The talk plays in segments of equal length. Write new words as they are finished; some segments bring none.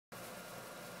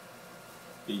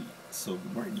Okay, so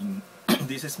good morning.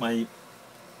 This is my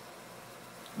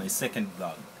second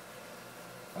vlog.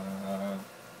 Uh,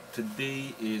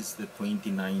 Today is the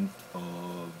 29th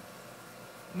of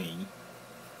May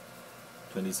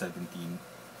 2017.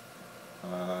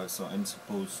 So I'm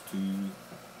supposed to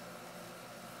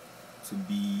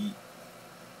be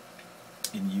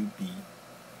in UP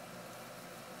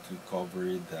to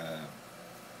cover the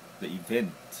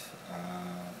event.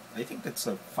 I think that's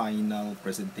a final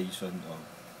presentation of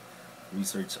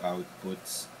research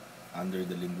outputs under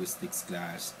the linguistics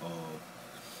class of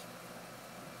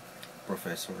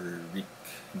Professor Rick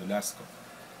Nolasco.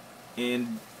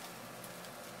 And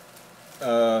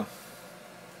uh,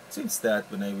 since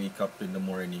that, when I wake up in the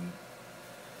morning,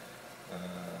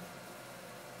 uh,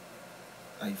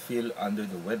 I feel under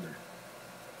the weather.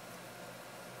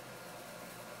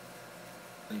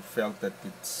 I felt that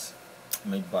it's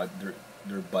my body,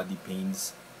 their body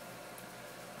pains,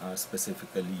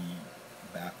 specifically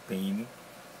back pain,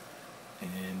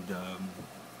 and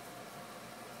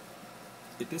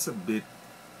it is a bit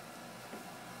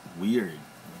weird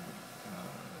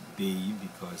day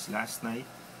because last night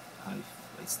I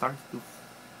started to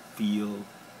feel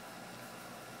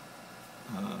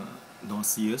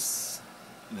nauseous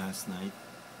last night.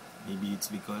 Maybe it's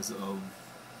because of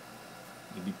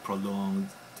maybe prolonged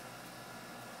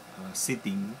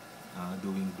sitting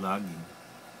doing blogging.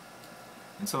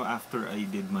 And so after I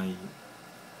did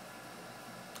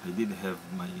have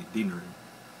my dinner,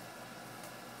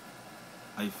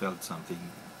 I felt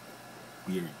something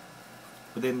weird.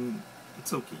 But then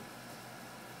it's okay.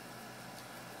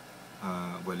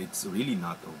 Well, it's really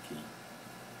not okay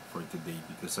for today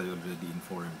because I already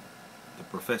informed the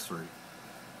professor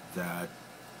that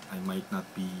I might not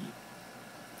be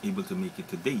able to make it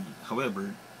today.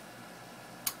 However,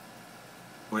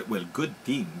 well, good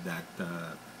thing that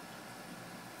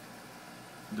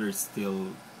there's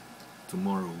still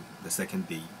tomorrow, the second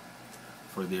day,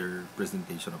 for their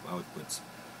presentation of outputs.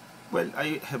 Well,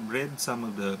 I have read some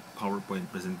of the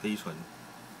PowerPoint presentation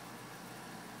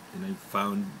and I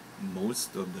found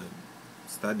most of the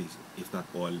studies, if not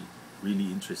all, really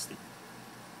interesting.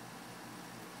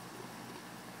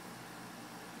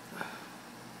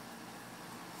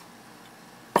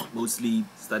 Mostly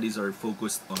studies are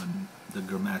focused on the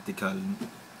grammatical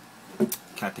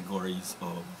categories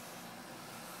of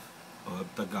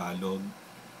Tagalog,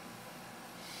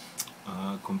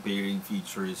 comparing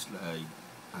features like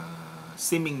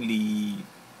seemingly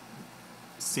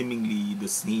the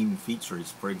same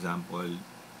features. For example,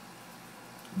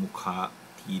 mukha,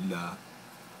 tila,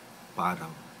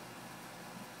 parang.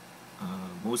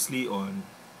 Mostly on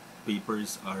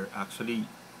papers are actually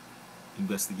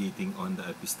investigating on the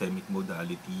epistemic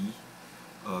modality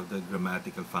of the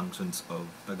grammatical functions of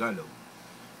Tagalog.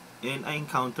 And I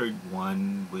encountered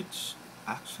one which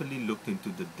actually looked into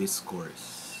the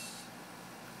discourse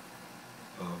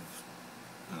of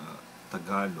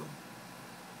Tagalog.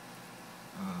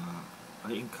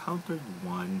 I encountered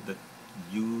one that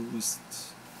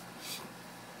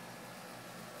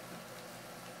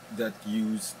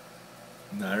used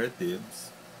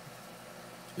narratives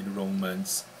in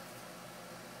romance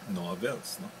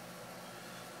novels. No?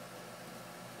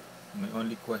 My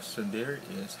only question there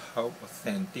is how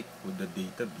authentic would the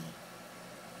data be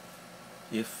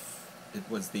if it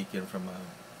was taken from a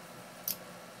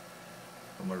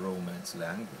romance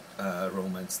language,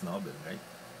 romance novel, right?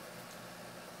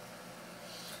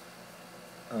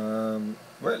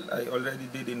 Well, I already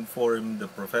did inform the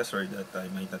professor that I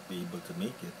might not be able to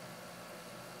make it,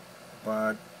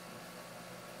 but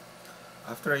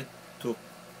after I took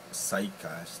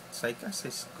psychcast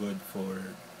is good for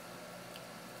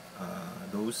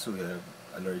those who have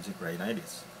allergic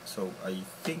rhinitis. So I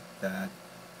think that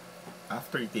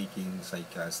after taking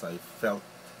psychcast, I felt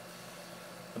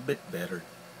a bit better.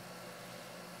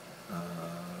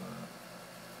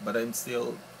 But I'm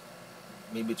still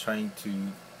maybe trying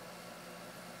to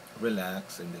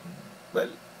relax, and then, well,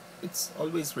 it's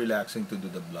always relaxing to do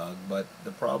the blog, but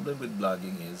the problem with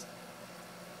blogging is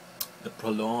the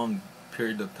prolonged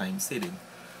period of time sitting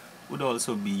would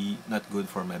also be not good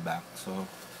for my back. So,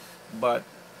 but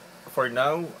for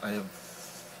now, I've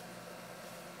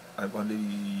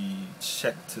only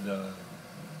checked the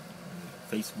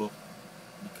Facebook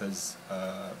because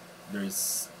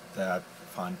there's that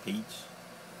fan page,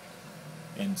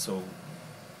 and so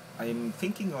I'm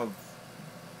thinking of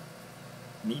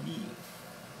maybe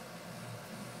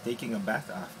taking a bath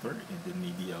after, and then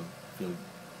maybe I'll feel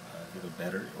a little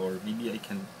better, or maybe I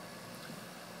can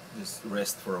just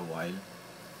rest for a while,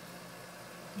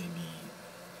 maybe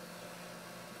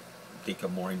take a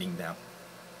morning nap,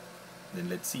 then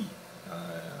let's see.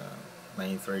 Uh,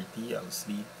 9:30 I'll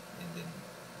sleep, and then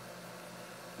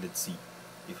let's see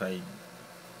if I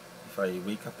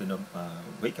wake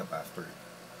up after.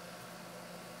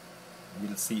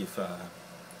 We'll see if I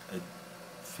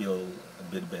feel a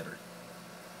bit better.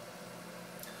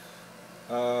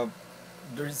 Uh,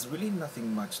 there's really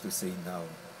nothing much to say now.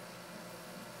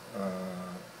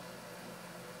 Uh,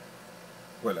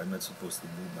 well, I'm not supposed to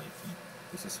move my feet.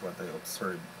 This is what I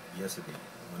observed yesterday.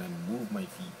 When I move my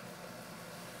feet,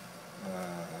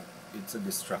 it's a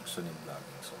distraction in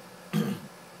vlogging.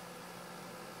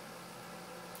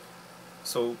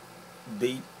 So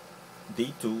day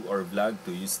day two or vlog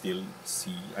two, you still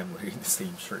see I'm wearing the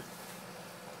same shirt.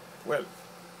 Well,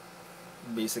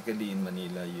 basically in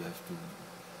Manila, you have to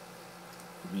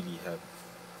really have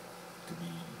to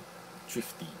be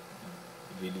thrifty.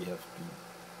 You really have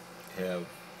to have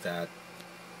that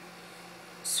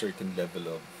certain level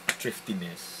of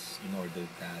thriftiness in order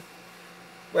that,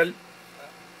 well,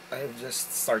 I have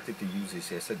just started to use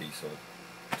this yesterday, so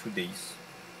 2 days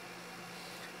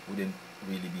wouldn't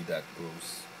really be that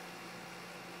gross.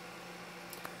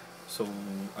 So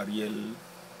Ariel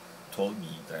told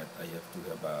me that I have to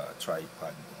have a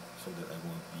tripod so that I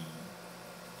won't be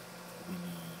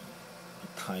really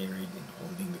tired in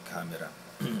holding the camera.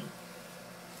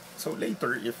 So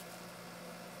later, if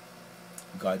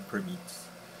God permits,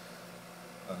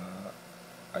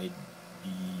 I'd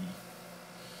be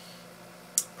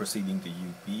proceeding to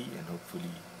UP and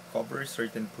hopefully cover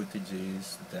certain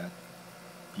footages that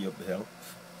be of help,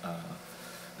 uh,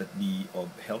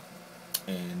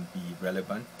 and be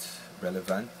relevant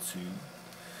to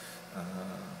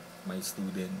my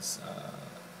students'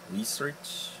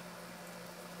 research,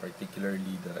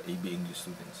 particularly the AB English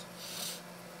students.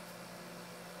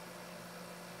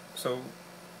 So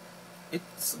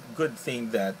it's a good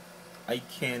thing that I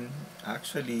can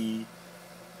actually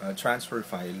transfer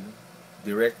file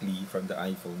directly from the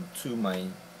iPhone to my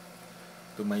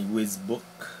Wizbook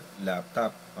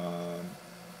laptop,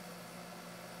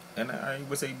 and I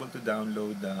was able to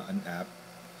download an app.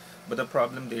 But the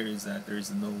problem there is that there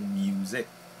is no music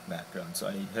background, so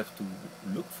I have to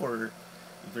look for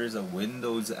if there is a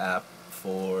Windows app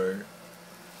for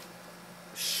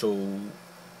show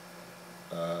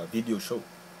video show,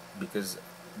 because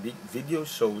video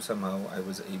show somehow I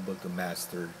was able to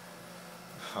master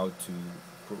how to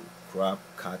crop,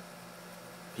 cut,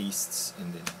 pastes,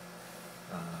 and then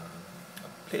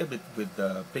play a bit with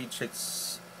the play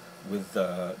tricks with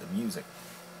the music.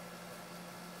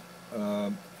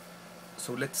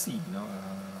 So let's see,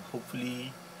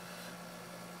 hopefully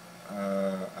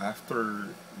after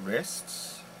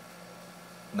rests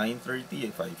 9:30,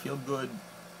 if I feel good,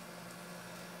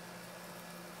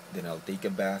 then I'll take a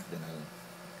bath, then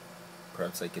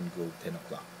perhaps I can go 10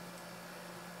 o'clock.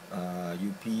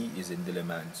 UP is in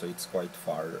Diliman, so it's quite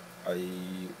far. I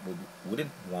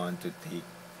wouldn't want to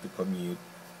commute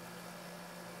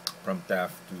from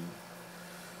Taft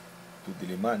to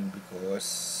Diliman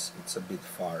because it's a bit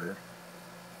far.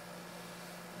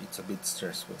 It's a bit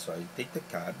stressful, so I take the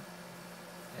cab,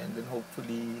 and then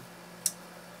hopefully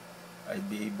I'd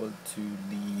be able to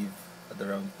leave at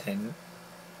around 10,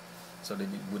 so that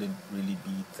it wouldn't really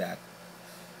be that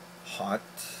hot.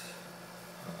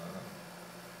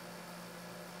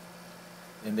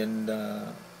 And then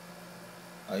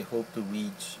I hope to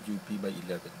reach UP by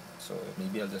 11. So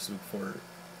maybe I'll just look for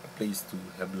a place to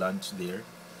have lunch there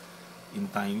in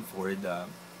time for the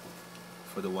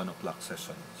 1 o'clock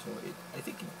session. So I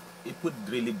think it would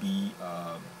really be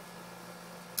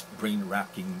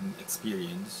brain-racking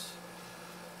experience.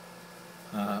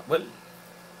 Well,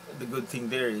 the good thing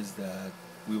there is that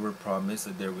we were promised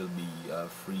that there will be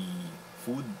free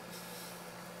food.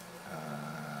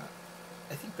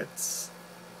 I think that's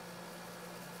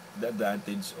the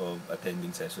advantage of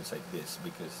attending sessions like this,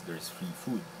 because there's free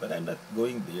food. But I'm not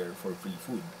going there for free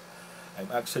food. I'm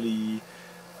actually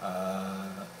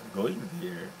going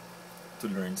there to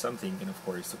learn something, and of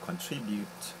course to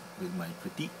contribute with my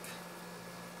critique.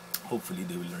 Hopefully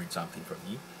they will learn something from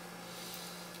me.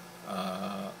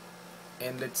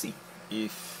 And let's see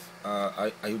if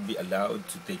I would be allowed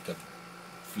to take a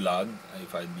vlog,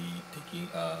 if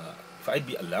I'd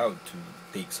be allowed to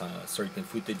take some certain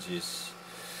footages,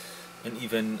 and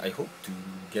even I hope to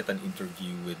get an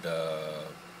interview with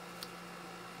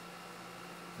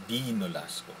D.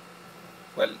 Nolasco.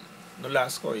 Well,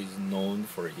 Nolasco is known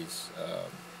for his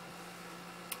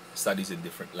studies in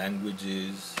different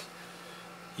languages.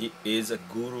 He is a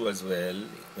guru as well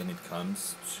when it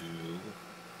comes to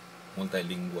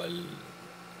multilingual,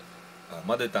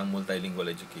 mother tongue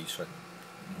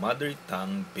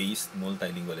based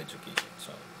multilingual education.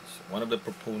 So one of the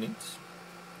proponents.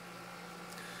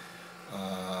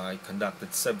 I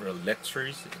conducted several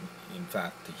lectures. In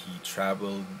fact, he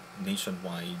traveled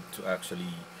nationwide to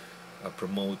actually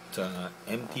promote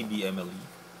MTBMLE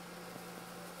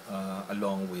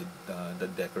along with the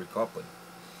Decker couple.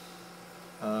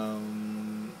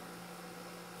 Um,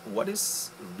 what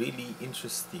is really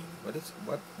interesting,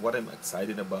 what I'm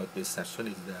excited about this session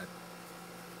is that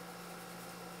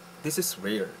this is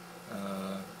rare.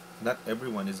 Uh, Not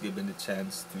everyone is given the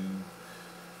chance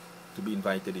to be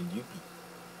invited in UP.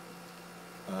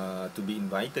 To be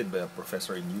invited by a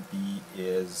professor in UP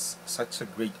is such a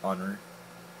great honor.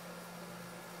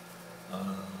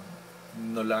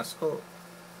 Nolasco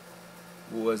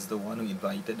was the one who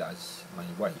invited us, my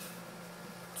wife,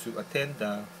 to attend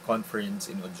the conference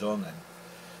in Ojongan,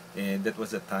 and that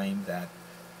was the time that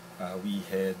we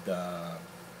had our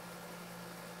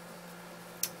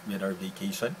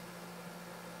vacation.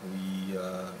 We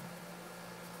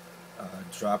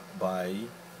dropped by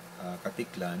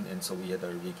Katiklan, and so we had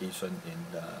our vacation in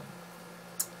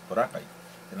Boracay.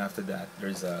 And after that,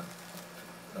 there's a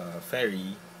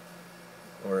ferry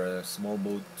or a small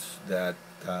boat that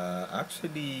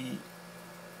actually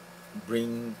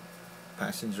bring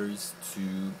passengers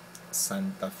to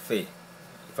Santa Fe,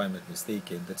 if I'm not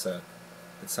mistaken. That's a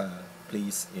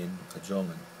place in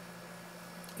Kajongan.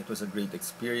 It was a great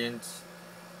experience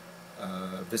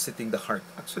visiting the heart.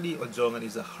 Actually, Ojongan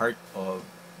is the heart of.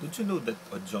 Did you know that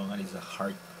Ojongan is the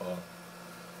heart of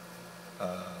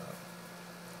uh,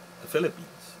 the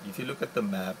Philippines? If you look at the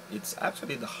map, it's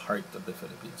actually the heart of the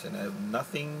Philippines, and I have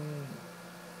nothing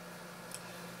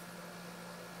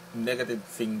negative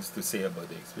things to say about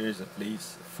the experience, the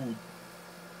place, food.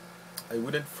 I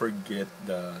wouldn't forget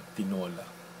the tinola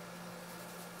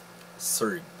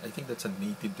served. I think that's a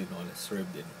native tinola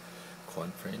served in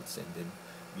conference, and then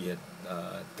we had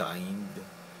dined.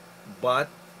 But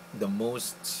the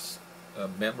most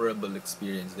memorable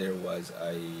experience there was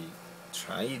I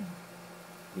tried,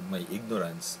 with my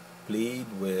ignorance, played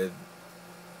with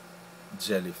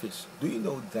jellyfish. Do you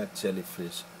know that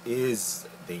jellyfish is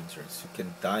dangerous? You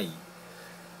can die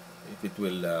if it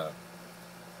will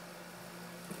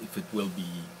if it will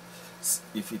be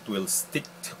if it will stick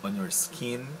on your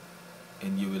skin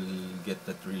and you will get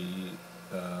that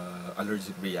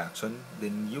allergic reaction.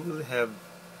 Then you will have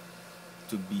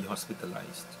to be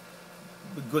hospitalized.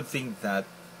 The good thing that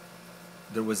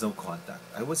there was no contact.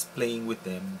 I was playing with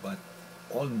them, but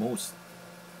almost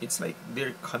it's like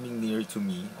they're coming near to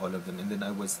me, all of them, and then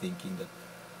I was thinking that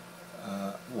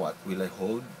what will I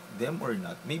hold them or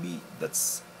not? Maybe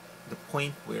that's the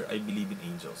point where I believe in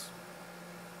angels.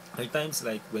 There are times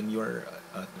like when you're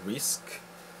at risk,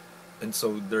 and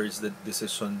so there's the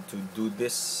decision to do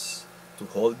this, to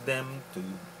hold them, to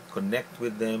connect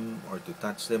with them, or to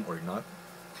touch them or not.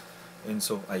 And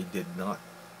so I did not.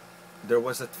 There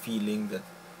was that feeling that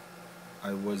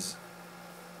I was,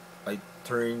 I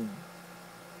turned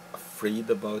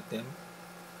afraid about them.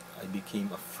 I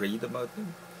became afraid about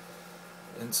them.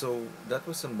 And so that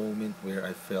was a moment where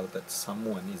I felt that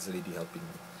someone is really helping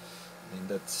me. And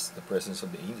that's the presence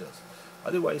of the angels.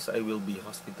 Otherwise, I will be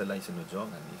hospitalized in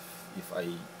Ojongan if I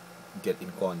get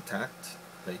in contact,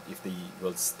 like if they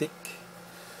will stick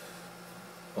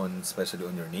on, especially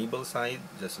on your navel side,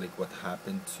 just like what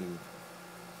happened to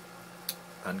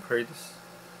Ann Curtis.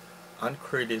 Ann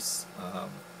Curtis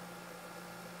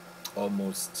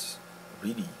almost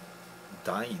really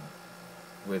died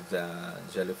with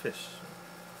jellyfish.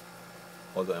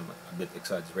 Although I'm a bit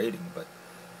exaggerating, but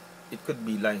it could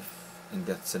be life and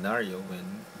death scenario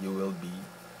when you will be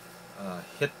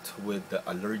hit with the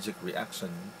allergic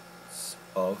reactions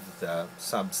of the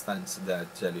substance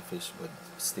that jellyfish would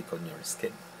stick on your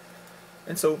skin.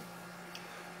 And so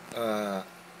uh,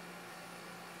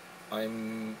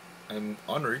 I'm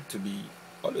honored to be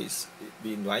always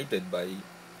be invited by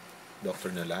Dr.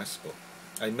 Nolasco.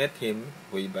 I met him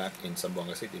way back in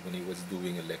Zamboanga City when he was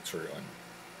doing a lecture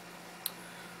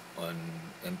on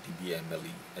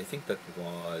MTBMLE. I think that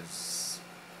was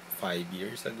 5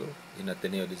 years ago in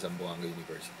Ateneo de Zamboanga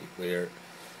University, where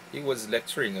he was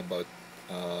lecturing about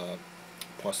uh,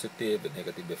 positive and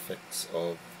negative effects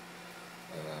of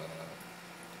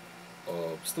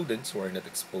students who are not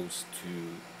exposed to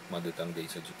mother tongue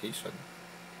based education,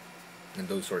 and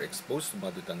those who are exposed to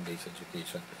mother tongue based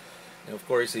education. And of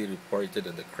course, he reported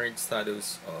on the current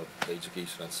status of the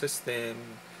educational system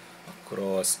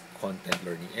across content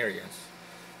learning areas.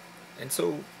 And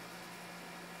so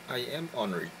I am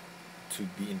honored to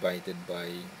be invited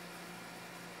by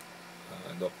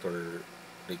Dr.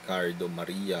 Ricardo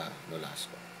Maria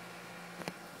Nolasco.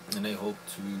 And I hope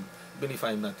to, even if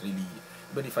I'm not really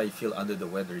But if I feel under the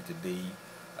weather today,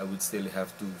 I would still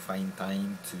have to find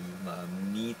time to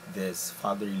meet this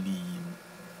fatherly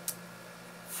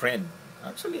friend,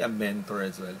 actually a mentor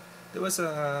as well. There was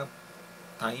a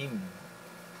time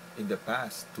in the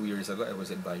past, 2 years ago, I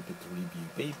was invited to review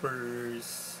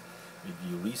papers,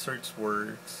 review research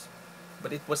works,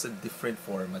 but it was a different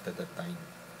format at that time.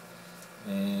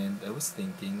 And I was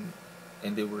thinking,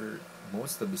 and they were,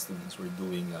 most of the students were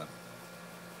doing a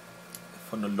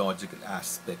phonological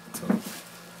aspect of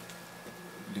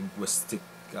linguistic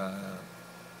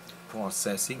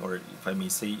processing, or if I may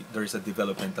say, there's a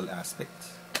developmental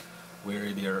aspect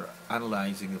where they're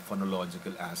analyzing the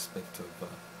phonological aspect of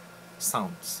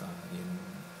sounds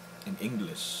in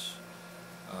English,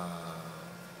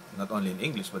 not only in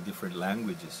English but different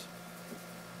languages.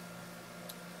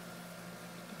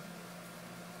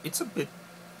 It's a bit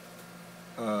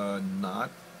not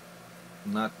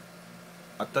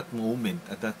at that moment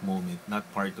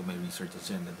not part of my research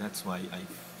agenda. That's why I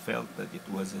felt that it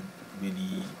wasn't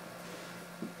really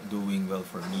doing well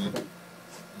for me.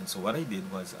 And so what I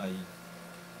did was I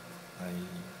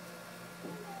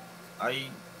I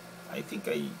I think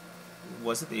I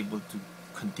wasn't able to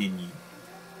continue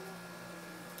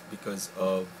because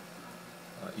of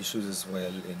issues as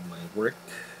well in my work.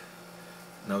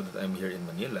 Now that I'm here in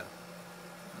Manila,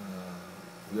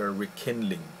 we are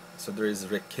rekindling. So there is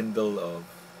rekindle of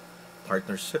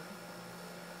partnership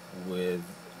with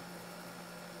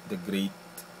the great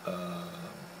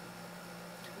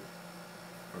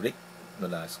Rick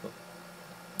Nolasco,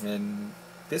 and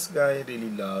this guy really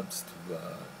loves to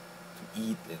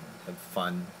eat and have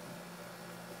fun.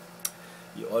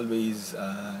 He always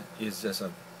is just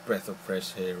a breath of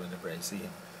fresh air whenever I see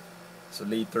him. So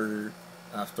later,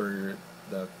 after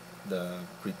the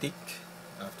critique,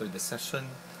 after the session,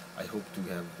 I hope to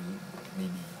have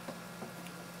maybe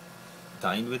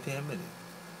dine with him and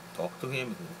talk to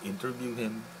him and interview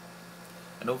him,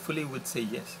 and hopefully would say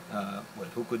yes.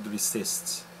 Well, who could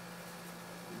resist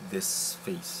this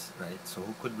face, right? So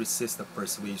who could resist the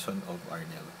persuasion of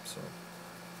Arnel? So,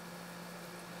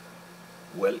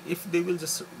 well, if they will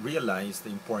just realize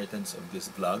the importance of this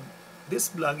blog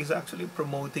is actually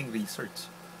promoting research,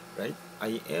 right?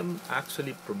 I am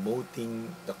actually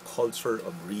promoting the culture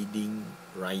of reading,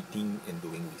 writing, and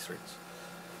doing research.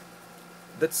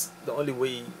 That's the only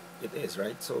way it is,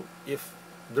 right? So if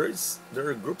there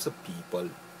are groups of people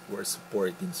who are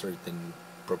supporting certain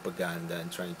propaganda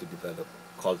and trying to develop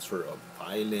culture of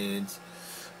violence,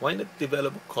 why not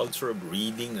develop a culture of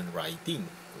reading and writing?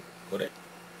 Correct?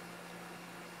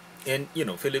 And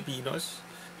Filipinos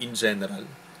in general,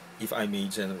 if I may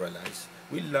generalize,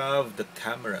 we love the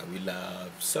camera, we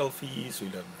love selfies, we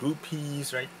love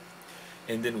groupies, right?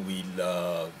 And then we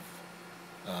love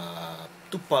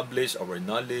to publish our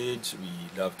knowledge, we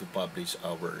love to publish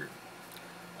our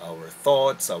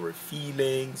thoughts, our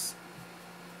feelings,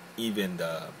 even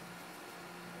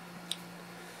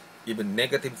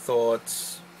negative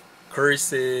thoughts,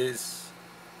 curses.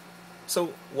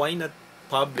 So why not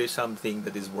publish something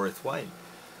that is worthwhile?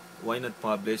 Why not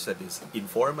publish that is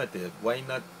informative? Why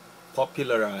not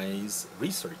popularize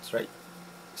research, right?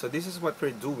 So this is what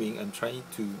we're doing. I'm trying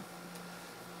to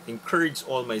encourage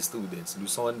all my students,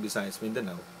 Luzon, Visayas,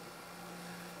 Mindanao,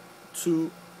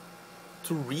 to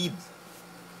read.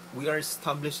 We are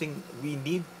establishing. We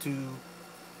need to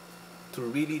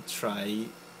really try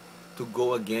to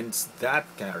go against that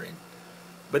current.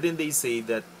 But then they say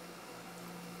that,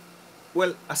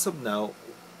 well, as of now,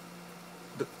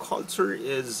 the culture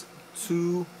is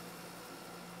too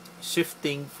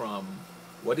shifting from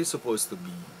what is supposed to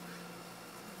be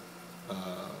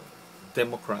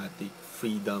democratic,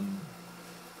 freedom,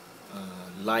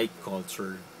 like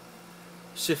culture,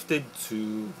 shifted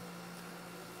to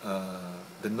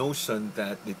the notion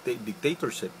that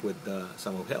dictatorship would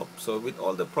somehow help. So with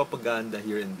all the propaganda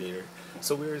here and there,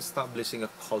 so we're establishing a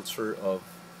culture of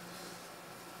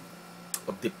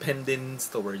dependence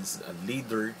towards a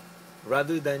leader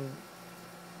rather than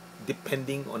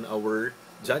depending on our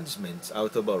judgments,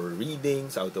 out of our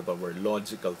readings, out of our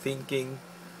logical thinking,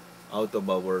 out of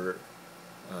our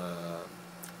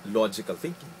logical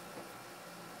thinking.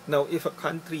 Now, if a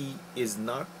country is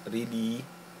not really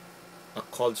a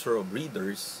culture of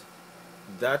readers,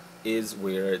 that is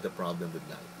where the problem would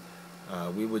lie.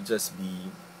 We would just be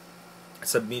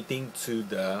submitting to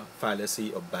the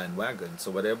fallacy of bandwagon. So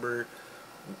whatever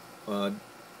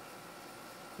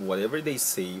they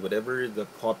say, whatever the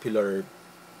popular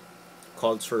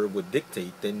culture would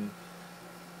dictate, then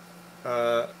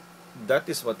that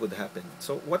is what would happen.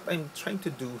 So what I'm trying to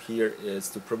do here is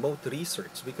to promote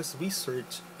research, because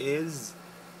research is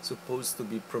supposed to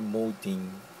be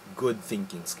promoting good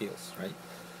thinking skills, right?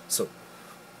 So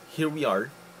here we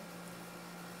are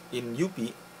in UP.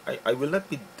 I will not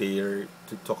be there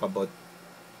to talk about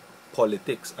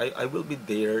politics. I will be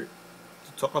there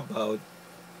to talk about,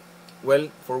 well,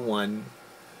 for one,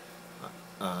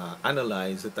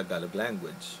 analyze the Tagalog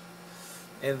language.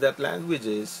 And that language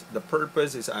is, the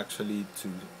purpose is actually to,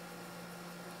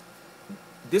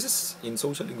 this is in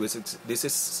social linguistics, this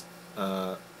is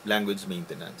language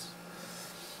maintenance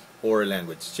or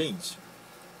language change.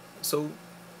 So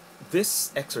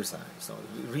this exercise, or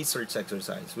research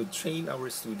exercise, would train our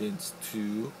students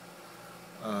to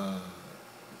uh,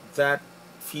 that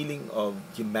feeling of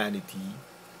humanity,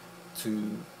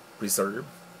 to preserve,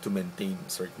 to maintain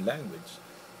certain language.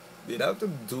 Without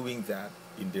them doing that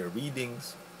in their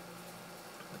readings,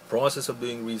 the process of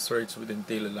doing research would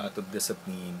entail a lot of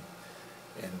discipline,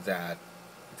 and that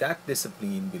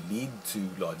discipline will lead to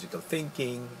logical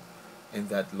thinking, and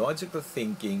that logical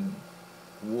thinking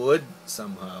would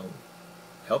somehow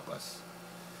help us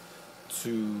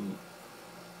to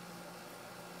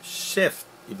shift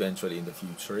eventually in the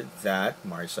future that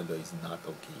martial law is not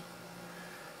okay.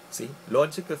 See,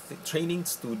 training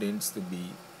students to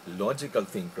be logical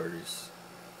thinkers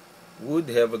would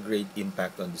have a great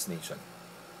impact on this nation.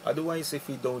 Otherwise, if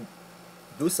we don't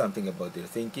do something about their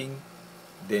thinking,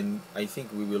 then I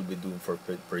think we will be doomed for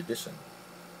perdition.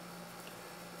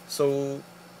 So,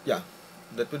 yeah,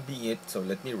 that would be it. So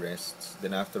let me rest.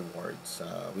 Then afterwards,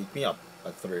 wake me up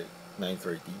at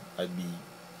 9:30. I'd be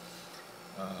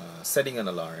setting an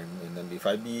alarm, and then if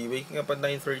I be waking up at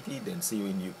 9:30, then see you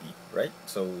in UP, right?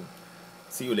 So,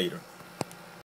 see you later.